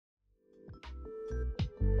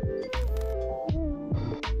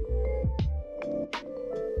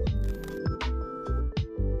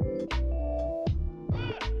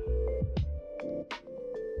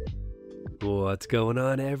What's going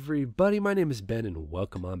on, everybody? My name is Ben and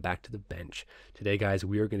welcome on back to the bench. Today, guys,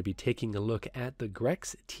 we are going to be taking a look at the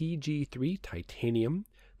Grex TG3 Titanium.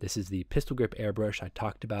 This is the pistol grip airbrush I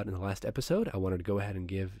talked about in the last episode. I wanted to go ahead and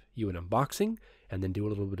give you an unboxing and then do a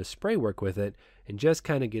little bit of spray work with it and just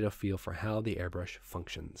kind of get a feel for how the airbrush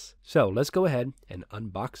functions. So let's go ahead and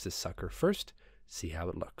unbox this sucker first, see how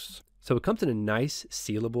it looks. So it comes in a nice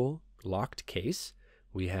sealable locked case.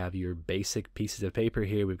 We have your basic pieces of paper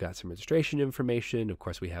here. We've got some registration information. Of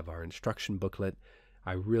course, we have our instruction booklet.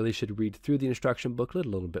 I really should read through the instruction booklet a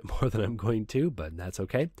little bit more than I'm going to, but that's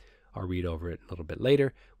okay. I'll read over it a little bit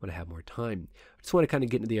later when I have more time. I just want to kind of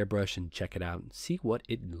get into the airbrush and check it out and see what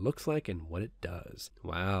it looks like and what it does.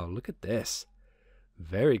 Wow, look at this.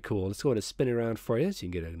 Very cool. Let's go ahead and spin it around for you so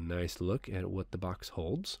you can get a nice look at what the box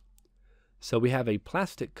holds. So we have a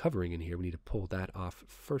plastic covering in here. We need to pull that off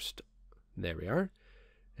first. There we are.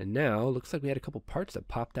 And now, looks like we had a couple parts that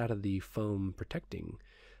popped out of the foam protecting.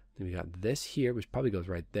 Then we got this here, which probably goes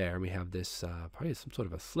right there. And we have this, probably some sort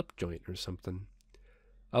of a slip joint or something.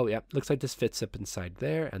 Oh, yeah, looks like this fits up inside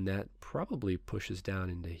there, and that probably pushes down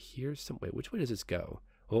into here. Wait, which way does this go?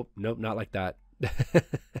 Oh, nope, not like that.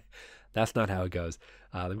 That's not how it goes.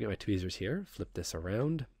 Let me get my tweezers here, flip this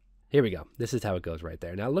around. Here we go. This is how it goes right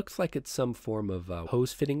there. Now, it looks like it's some form of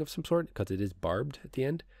hose fitting of some sort, because it is barbed at the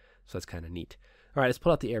end, so that's kind of neat. All right, let's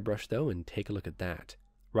pull out the airbrush, though, and take a look at that.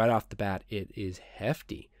 Right off the bat, it is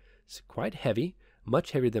hefty. It's quite heavy,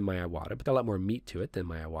 much heavier than my Iwata, but got a lot more meat to it than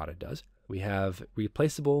my Iwata does. We have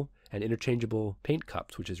replaceable and interchangeable paint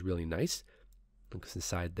cups, which is really nice. Looks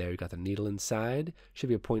inside there. We've got the needle inside. Should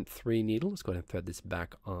be a 0.3 needle. Let's go ahead and thread this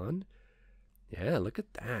back on. Yeah, look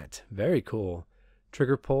at that. Very cool.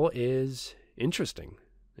 Trigger pull is interesting.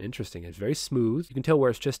 Interesting. It's very smooth. You can tell where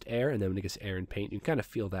it's just air, and then when it gets air and paint, you can kind of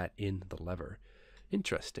feel that in the lever.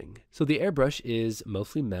 Interesting. So the airbrush is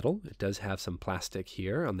mostly metal. It does have some plastic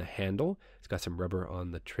here on the handle. It's got some rubber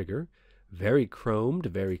on the trigger. Very chromed,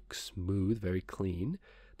 very smooth, very clean.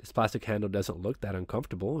 This plastic handle doesn't look that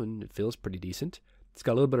uncomfortable, and it feels pretty decent. It's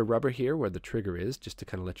got a little bit of rubber here where the trigger is, just to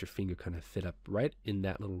kind of let your finger kind of fit up right in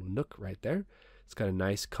that little nook right there. It's got a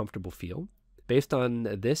nice, comfortable feel. Based on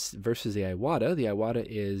this versus the Iwata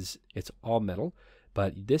is, it's all metal,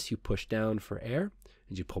 but this you push down for air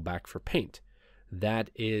and you pull back for paint. That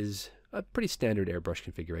is a pretty standard airbrush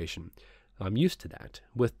configuration. I'm used to that.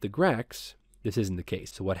 With the Grex, this isn't the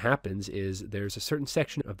case. So what happens is there's a certain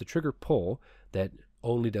section of the trigger pull that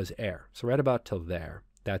only does air. So right about till there,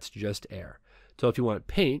 that's just air. So if you want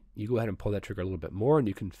paint, you go ahead and pull that trigger a little bit more and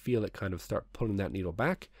you can feel it kind of start pulling that needle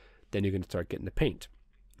back. Then you're going to start getting the paint.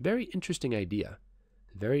 Very interesting idea.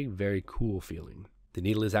 Very, very cool feeling. The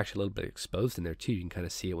needle is actually a little bit exposed in there too. You can kind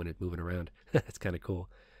of see it when it's moving around. That's kind of cool.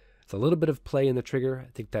 It's a little bit of play in the trigger.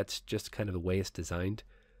 I think that's just kind of the way it's designed.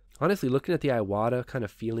 Honestly, looking at the Iwata, kind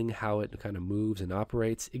of feeling how it kind of moves and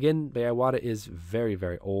operates. Again, the Iwata is very,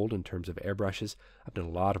 very old in terms of airbrushes. I've done a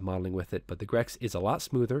lot of modeling with it, but the Grex is a lot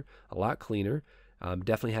smoother, a lot cleaner.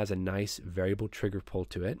 Definitely has a nice variable trigger pull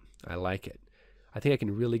to it. I like it. I think I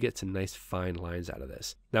can really get some nice fine lines out of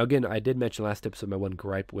this. Now again, I did mention last episode my one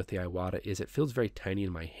gripe with the Iwata is it feels very tiny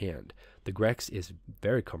in my hand. The Grex is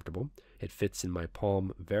very comfortable. It fits in my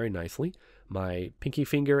palm very nicely. My pinky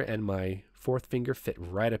finger and my fourth finger fit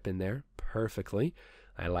right up in there perfectly.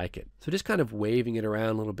 I like it. So just kind of waving it around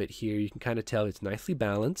a little bit here, you can kind of tell it's nicely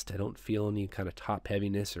balanced. I don't feel any kind of top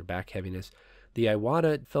heaviness or back heaviness. The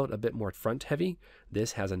Iwata felt a bit more front heavy.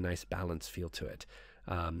 This has a nice balance feel to it.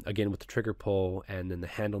 Again, with the trigger pull and then the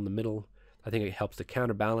handle in the middle, I think it helps to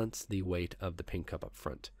counterbalance the weight of the paint cup up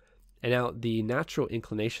front. And now the natural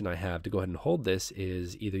inclination I have to go ahead and hold this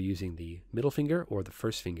is either using the middle finger or the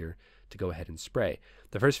first finger to go ahead and spray.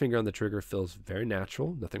 The first finger on the trigger feels very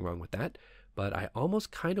natural, nothing wrong with that, but I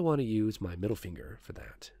almost kind of want to use my middle finger for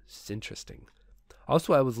that. It's interesting.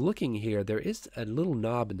 Also, I was looking here, there is a little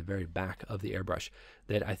knob in the very back of the airbrush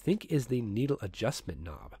that I think is the needle adjustment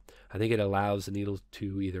knob. I think it allows the needle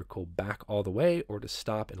to either go back all the way or to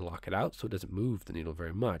stop and lock it out so it doesn't move the needle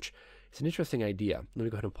very much. It's an interesting idea. Let me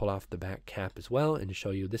go ahead and pull off the back cap as well and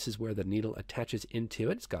show you this is where the needle attaches into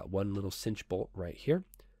it. It's got one little cinch bolt right here.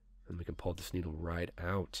 And we can pull this needle right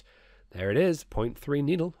out. There it is, 0.3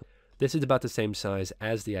 needle. This is about the same size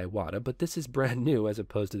as the Iwata, but this is brand new as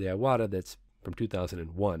opposed to the Iwata that's from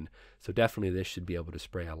 2001. So definitely this should be able to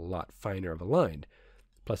spray a lot finer of a line.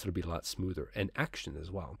 Plus it'll be a lot smoother and action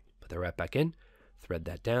as well. Put that right back in, thread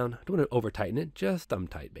that down. I don't want to over tighten it, just thumb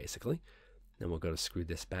tight basically. Then we'll go to screw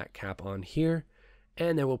this back cap on here,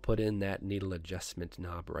 and then we'll put in that needle adjustment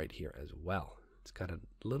knob right here as well. It's got a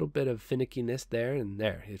little bit of finickiness there, and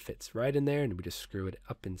there, it fits right in there, and we just screw it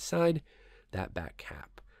up inside that back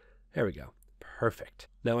cap. There we go. perfect.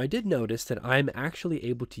 Now I did notice that I'm actually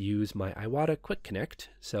able to use my Iwata Quick Connect,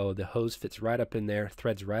 so the hose fits right up in there,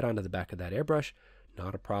 threads right onto the back of that airbrush.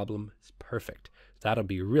 Not a problem, it's perfect. That'll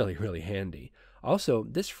be really, really handy. Also,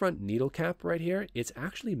 this front needle cap right here, it's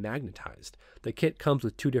actually magnetized. The kit comes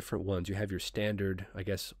with two different ones. You have your standard, I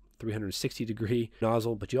guess, 360-degree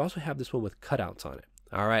nozzle, but you also have this one with cutouts on it.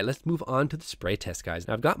 All right, let's move on to the spray test, guys.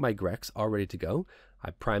 Now, I've got my Grex all ready to go. I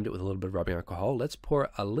primed it with a little bit of rubbing alcohol. Let's pour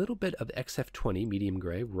a little bit of XF20 medium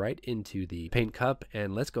gray right into the paint cup,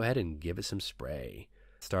 and let's go ahead and give it some spray.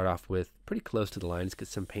 Start off with pretty close to the line. Let's get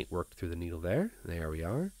some paint worked through the needle there. There we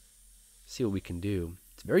are. See what we can do.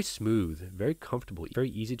 It's very smooth, very comfortable, very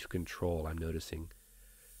easy to control, I'm noticing.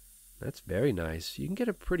 That's very nice. You can get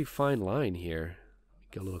a pretty fine line here.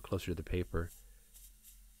 Get a little closer to the paper.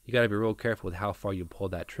 You got to be real careful with how far you pull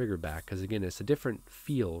that trigger back, because again, it's a different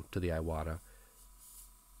feel to the Iwata.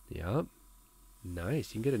 Yep. Nice.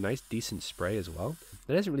 You can get a nice, decent spray as well.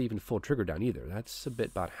 That isn't really even full trigger down either. That's a bit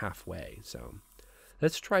about halfway. So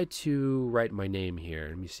let's try to write my name here.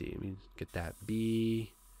 Let me see. Let me get that B-E-N.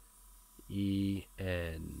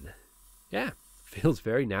 Yeah. Feels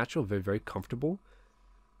very natural, very, very comfortable.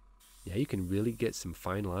 Yeah, you can really get some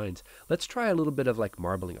fine lines. Let's try a little bit of like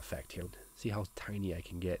marbling effect here. See how tiny I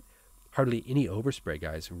can get. Hardly any overspray,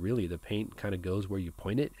 guys. Really, the paint kind of goes where you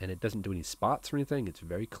point it, and it doesn't do any spots or anything. It's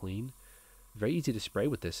very clean. Very easy to spray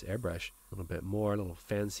with this airbrush. A little bit more, a little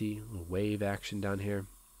fancy, a little wave action down here.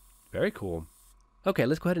 Very cool. Okay,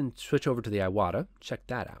 let's go ahead and switch over to the Iwata. Check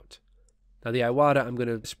that out. Now the Iwata, I'm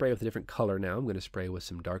going to spray with a different color now. I'm going to spray with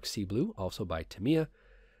some dark sea blue, also by Tamiya.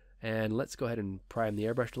 And let's go ahead and prime the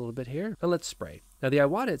airbrush a little bit here, and let's spray. Now the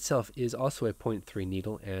Iwata itself is also a 0.3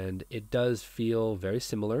 needle, and it does feel very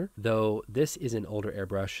similar, though this is an older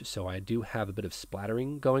airbrush, so I do have a bit of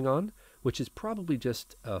splattering going on, which is probably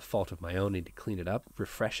just a fault of my own. I need to clean it up,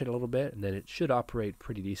 refresh it a little bit, and then it should operate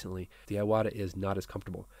pretty decently. The Iwata is not as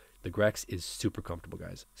comfortable. The Grex is super comfortable,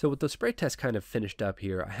 guys. So with the spray test kind of finished up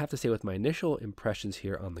here, I have to say with my initial impressions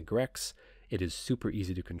here on the Grex, it is super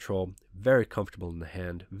easy to control, very comfortable in the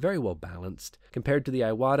hand, very well balanced. Compared to the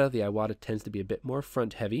Iwata tends to be a bit more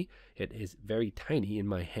front heavy. It is very tiny in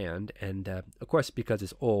my hand, and of course, because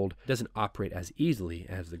it's old, it doesn't operate as easily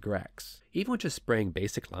as the Grex. Even with just spraying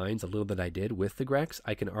basic lines, a little that I did with the Grex,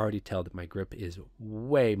 I can already tell that my grip is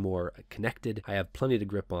way more connected. I have plenty to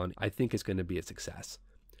grip on. I think it's going to be a success.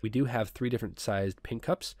 We do have 3 different sized paint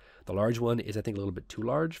cups. The large one is, I think, a little bit too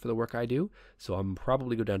large for the work I do, so I'm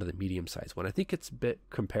probably go down to the medium sized one. I think it's a bit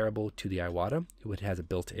comparable to the Iwata, which has a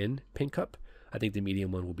built-in paint cup. I think the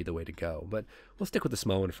medium one will be the way to go, but we'll stick with the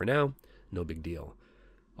small one for now. No big deal.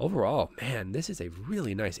 Overall, man, this is a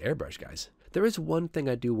really nice airbrush, guys. There is one thing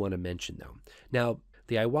I do want to mention, though. Now,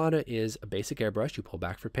 the Iwata is a basic airbrush. You pull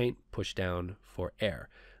back for paint, push down for air.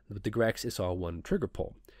 With the Grex, it's all one trigger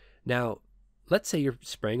pull. Now, let's say you're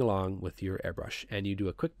spraying along with your airbrush and you do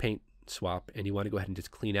a quick paint swap and you want to go ahead and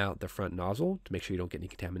just clean out the front nozzle to make sure you don't get any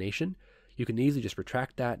contamination. You can easily just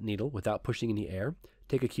retract that needle without pushing any air,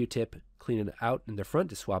 take a Q-tip, clean it out in the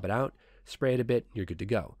front, just swap it out, spray it a bit, you're good to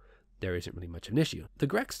go. There isn't really much of an issue. The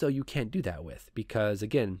Grex, though, you can't do that with because,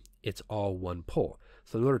 again, it's all one pull.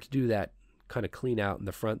 So in order to do that kind of clean out in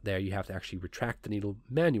the front there, you have to actually retract the needle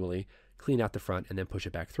manually, clean out the front, and then push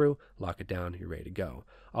it back through, lock it down, you're ready to go.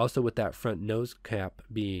 Also, with that front nose cap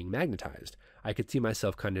being magnetized, I could see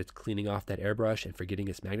myself kind of cleaning off that airbrush and forgetting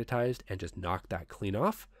it's magnetized and just knock that clean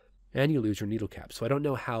off, and you lose your needle cap. So I don't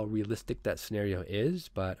know how realistic that scenario is,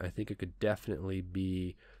 but I think it could definitely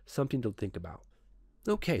be something to think about.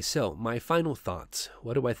 Okay, so my final thoughts.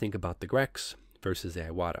 What do I think about the Grex versus the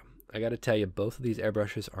Iwata? I got to tell you, both of these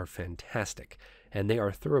airbrushes are fantastic, and they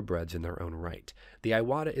are thoroughbreds in their own right. The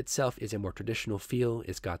Iwata itself is a more traditional feel.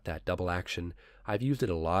 It's got that double action. I've used it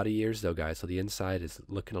a lot of years, though, guys, so the inside is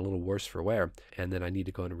looking a little worse for wear, and then I need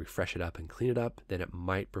to go in and refresh it up and clean it up. Then it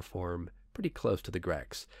might perform pretty close to the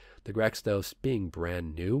Grex. The Grex, though, being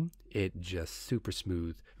brand new, it just super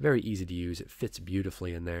smooth, very easy to use. It fits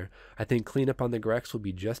beautifully in there. I think cleanup on the Grex will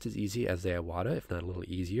be just as easy as the Iwata, if not a little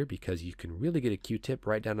easier, because you can really get a Q-tip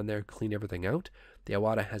right down in there, clean everything out. The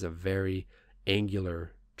Iwata has a very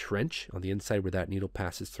angular trench on the inside where that needle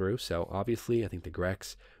passes through, so obviously I think the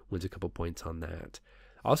Grex wins a couple points on that.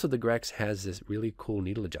 Also, the Grex has this really cool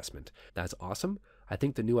needle adjustment. That's awesome. I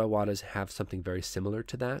think the new Iwatas have something very similar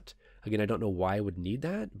to that. Again, I don't know why I would need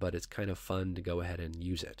that, but it's kind of fun to go ahead and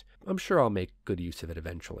use it. I'm sure I'll make good use of it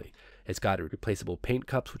eventually. It's got replaceable paint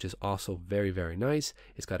cups, which is also very, very nice.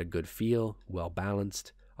 It's got a good feel, well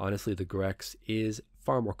balanced. Honestly, the Grex is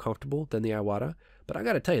far more comfortable than the Iwata, but I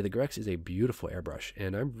got to tell you, the Grex is a beautiful airbrush,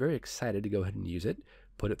 and I'm very excited to go ahead and use it,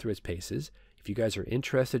 put it through its paces. If you guys are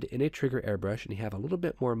interested in a trigger airbrush and you have a little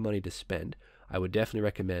bit more money to spend, I would definitely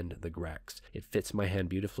recommend the Grex. It fits my hand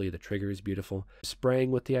beautifully. The trigger is beautiful.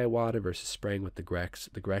 Spraying with the Iwata versus spraying with the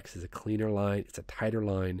Grex is a cleaner line. It's a tighter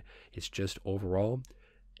line. It's just overall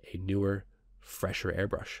a newer, fresher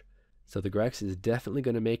airbrush. So the Grex is definitely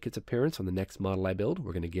going to make its appearance on the next model I build.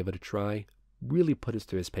 We're going to give it a try, really put us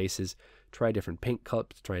through its paces, try different paint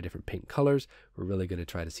cups, try different paint colors. We're really going to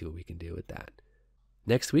try to see what we can do with that.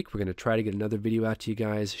 Next week, we're going to try to get another video out to you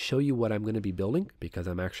guys, show you what I'm going to be building, because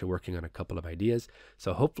I'm actually working on a couple of ideas.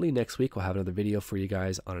 So hopefully next week we'll have another video for you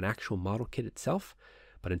guys on an actual model kit itself.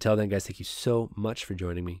 But until then, guys, thank you so much for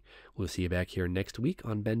joining me. We'll see you back here next week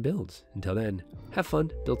on Ben Builds. Until then, have fun,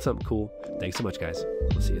 build something cool. Thanks so much, guys.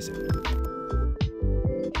 We'll see you soon.